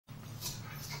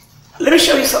Let me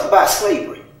show you something about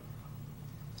slavery.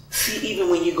 See, even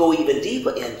when you go even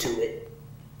deeper into it,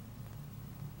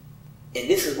 and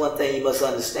this is one thing you must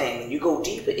understand, when you go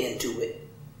deeper into it,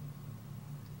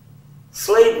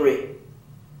 slavery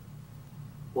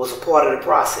was a part of the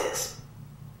process.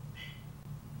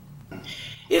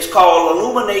 It's called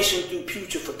illumination through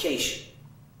putrefaction,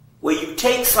 where you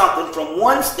take something from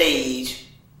one stage,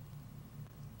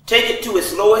 take it to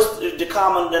its lowest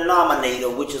common denominator,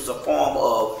 which is a form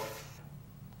of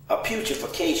a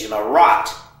putrefaction, a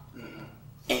rot,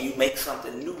 and you make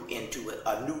something new into it,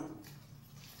 a new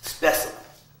specimen.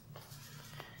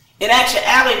 In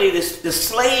actuality, the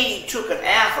slave took an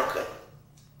African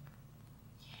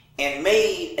and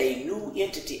made a new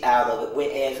entity out of it,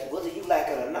 whereas, whether you like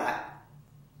it or not,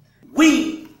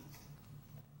 we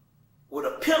were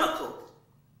the pinnacle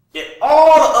that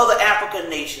all the other African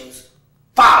nations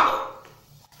followed.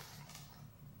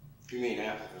 You mean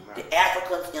African American? The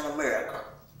Africans in America.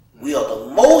 We are the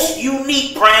most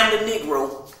unique brand of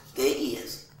Negro there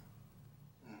is.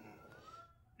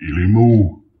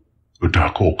 Ilimu,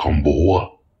 Utako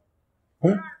Kamboa.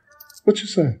 What? What you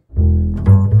say?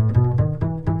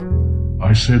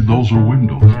 I said those are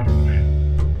windows, young man.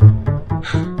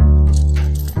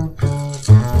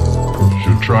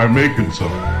 Should try making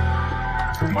some.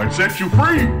 Might set you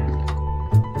free.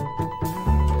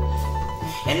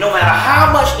 And no matter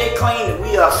how much they claim that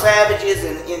we are savages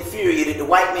and inferior that the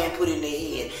white man put in their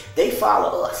head, they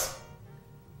follow us.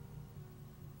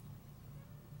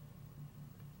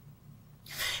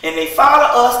 And they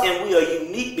follow us, and we are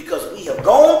unique because we have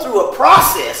gone through a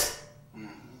process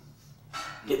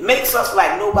that makes us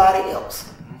like nobody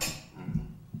else.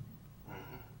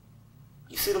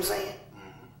 You see what I'm saying?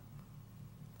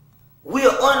 We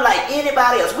are unlike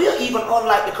anybody else. We are even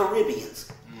unlike the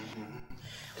Caribbeans.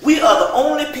 We are the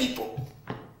only people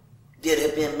that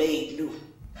have been made new.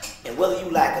 And whether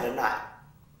you like it or not,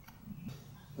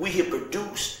 we have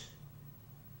produced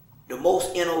the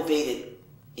most innovative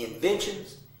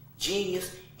inventions,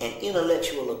 genius, and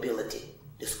intellectual ability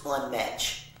that's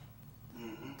unmatched.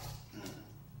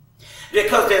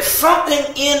 Because there's something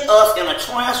in us in a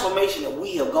transformation that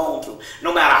we have gone through.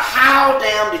 No matter how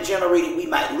damn degenerated we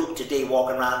might look today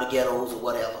walking around the ghettos or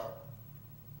whatever,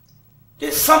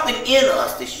 there's something in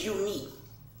us that's unique.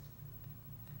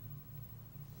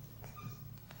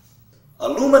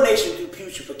 Illumination through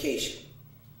putrefaction.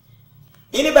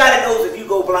 Anybody knows if you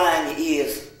go blind, your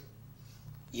ears,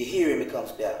 your hearing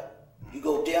becomes better. You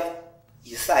go deaf,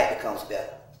 your sight becomes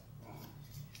better.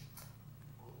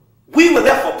 We were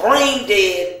therefore brain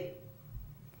dead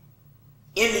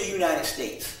in the United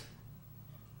States,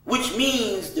 which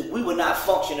means that we were not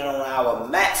functioning on our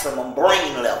maximum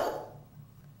brain level.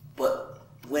 But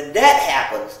when that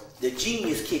happens, the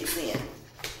genius kicks in.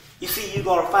 You see, you're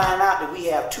going to find out that we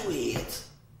have two heads.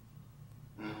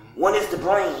 One is the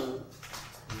brain.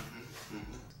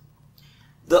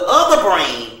 The other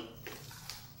brain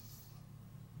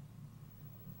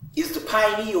is the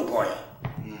pineal brain.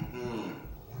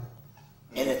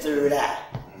 And the third eye.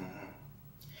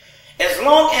 As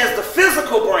long as the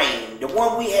physical brain, the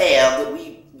one we have that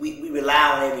we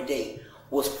rely on every day,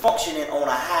 was functioning on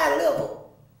a high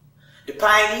level, the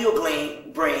pineal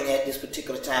brain at this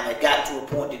particular time had gotten to a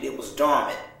point that it was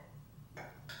dormant.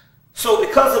 So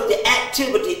because of the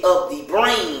activity of the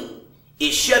brain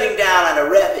is shutting down at a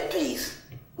rapid pace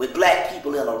with black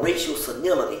people in a racial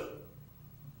senility,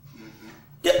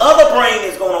 the other brain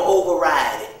is going to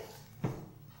override it.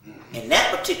 And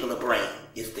that particular brain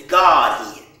is the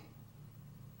Godhead.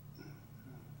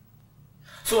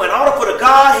 So in order for the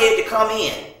Godhead to come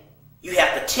in, you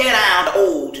have to tear down the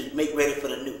old to make ready for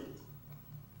the new.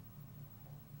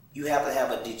 You have to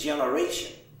have a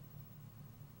degeneration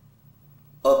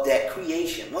of that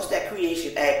creation. Once that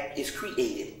creation act is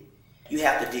created, you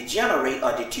have to degenerate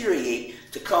or deteriorate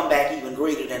to come back even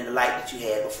greater than the light that you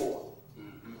had before.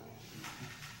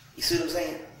 You see what I'm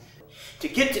saying? To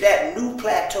get to that new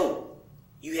plateau,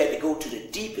 you had to go to the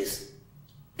deepest,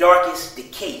 darkest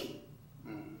decay.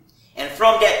 And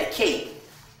from that decay,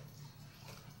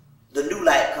 the new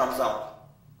light comes on.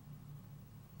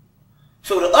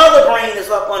 So the other brain is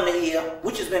up under here,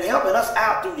 which has been helping us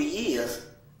out through the years,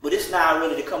 but it's now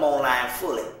ready to come online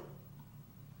fully.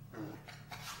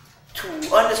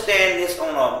 To understand this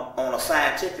on a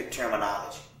scientific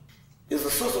terminology, there's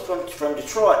a sister from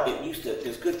Detroit that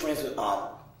is good friends with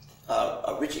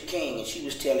Richard King, and she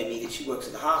was telling me that she works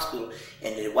in the hospital,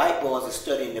 and the white boys are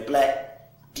studying the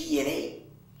black DNA,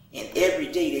 and every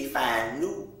day they find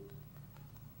new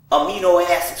amino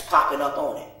acids popping up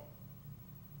on it.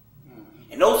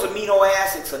 And those amino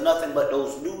acids are nothing but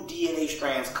those new DNA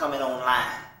strands coming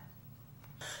online.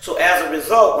 So as a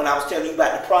result, when I was telling you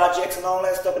about the projects and all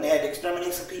that stuff, and they had to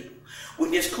exterminate some people,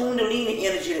 with this Kundalini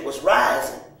energy that was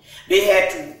rising, they had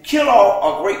to kill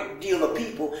off a great deal of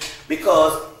people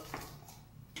because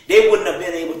they wouldn't have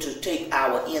been able to take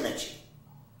our energy.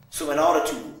 So in order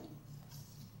to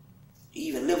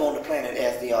even live on the planet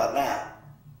as they are now,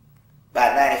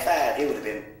 by 95, they would have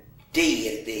been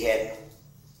dead if they hadn't.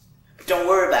 But don't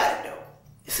worry about it, though.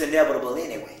 It's inevitable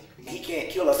anyway. He can't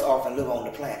kill us off and live on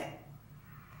the planet.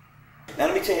 Now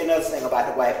let me tell you another thing about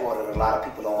the white water that a lot of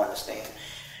people don't understand.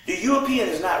 The European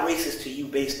is not racist to you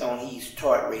based on he's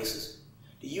taught racist.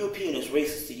 The European is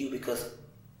racist to you because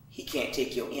he can't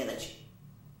take your energy.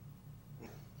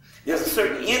 There's a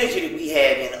certain energy that we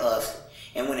have in us,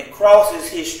 and when it crosses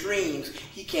his streams,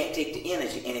 he can't take the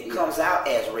energy, and it comes out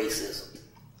as racism.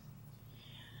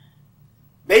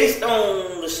 Based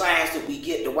on the science that we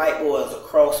get, the white boy is a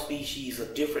cross species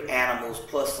of different animals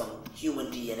plus some human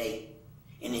DNA.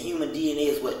 And the human DNA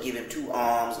is what gives him 2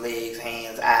 arms, legs,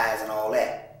 hands, eyes, and all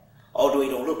that. Although he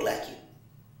don't look like you.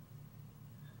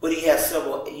 But he has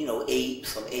several, ape,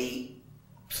 some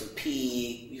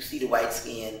pig, you see the white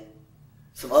skin,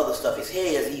 some other stuff. His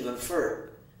hair is even fur.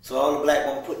 So all the black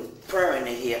women putting fur in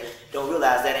their hair don't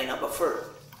realize that ain't nothing but fur.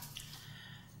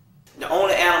 The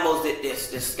only animals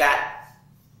that's got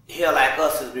hair like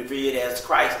us is revered as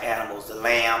Christ animals, the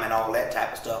lamb and all that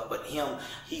type of stuff. But him,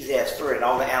 he has fur, and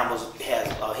all the animals has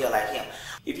hair like him.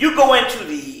 If you go into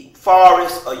the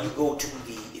forest, or you go to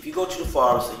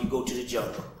the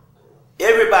jungle,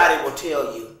 everybody will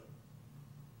tell you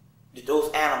that those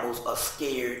animals are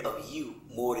scared of you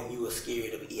more than you are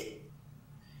scared of it.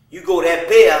 You go, that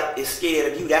bear is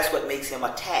scared of you. That's what makes him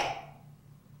attack.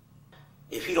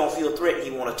 If he don't feel threatened,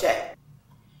 he won't attack.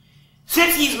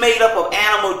 Since he's made up of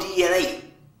animal DNA,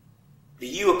 the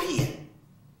European,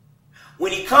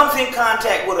 when he comes in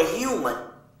contact with a human,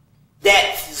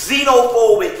 that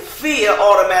xenophobic fear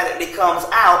automatically comes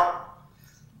out,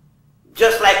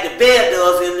 just like the bear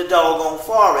does in the doggone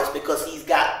forest, because he's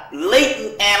got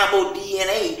latent animal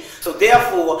DNA. So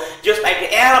therefore, just like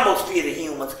the animals fear the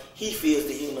humans, he fears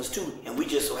the humans too, and we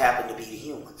just so happen to be the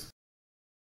humans.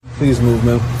 Please move,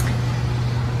 ma'am.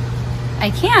 I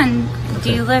can. Okay.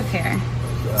 Do you live here?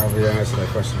 I already answered that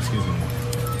question. Excuse me.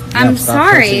 I'm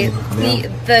sorry.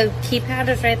 The keypad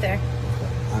is right there.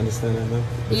 I understand that, ma'am.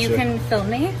 You can film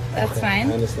me. That's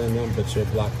fine. I understand, ma'am, but you're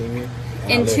blocking me.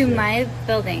 Into my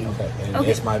building. Okay, and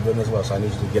it's my building as well, so I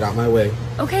need you to get out my way.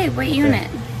 Okay, what unit?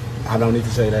 I don't need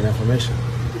to tell you that information.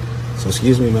 So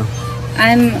excuse me, ma'am.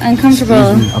 I'm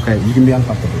uncomfortable. Okay, you can be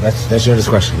uncomfortable. That's your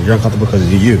discretion. You're uncomfortable because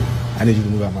of you. I need you to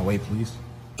move out my way, please.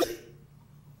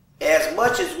 As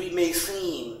much as we may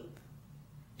seem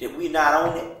that we're not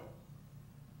on it,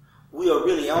 we are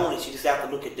really on it. You just have to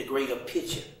look at the greater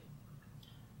picture.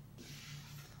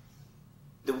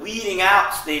 The weeding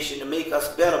out station to make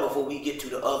us better before we get to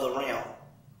the other realm.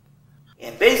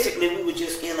 And basically we were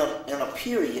just in a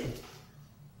period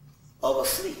of a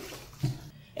sleep.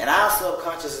 And our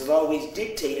subconscious has always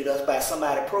dictated us by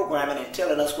somebody programming and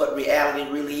telling us what reality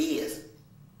really is.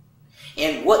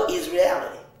 And what is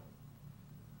reality?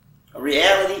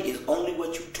 Reality is only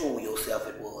what you told yourself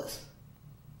it was.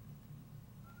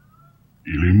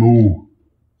 Ilimu,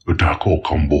 Utako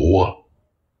Kamboa.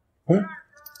 What?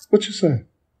 What you say?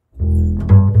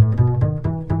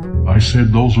 I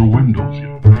said those are windows,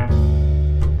 young man.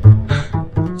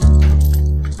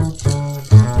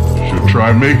 Should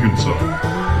try making some.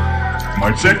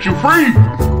 Might set you free.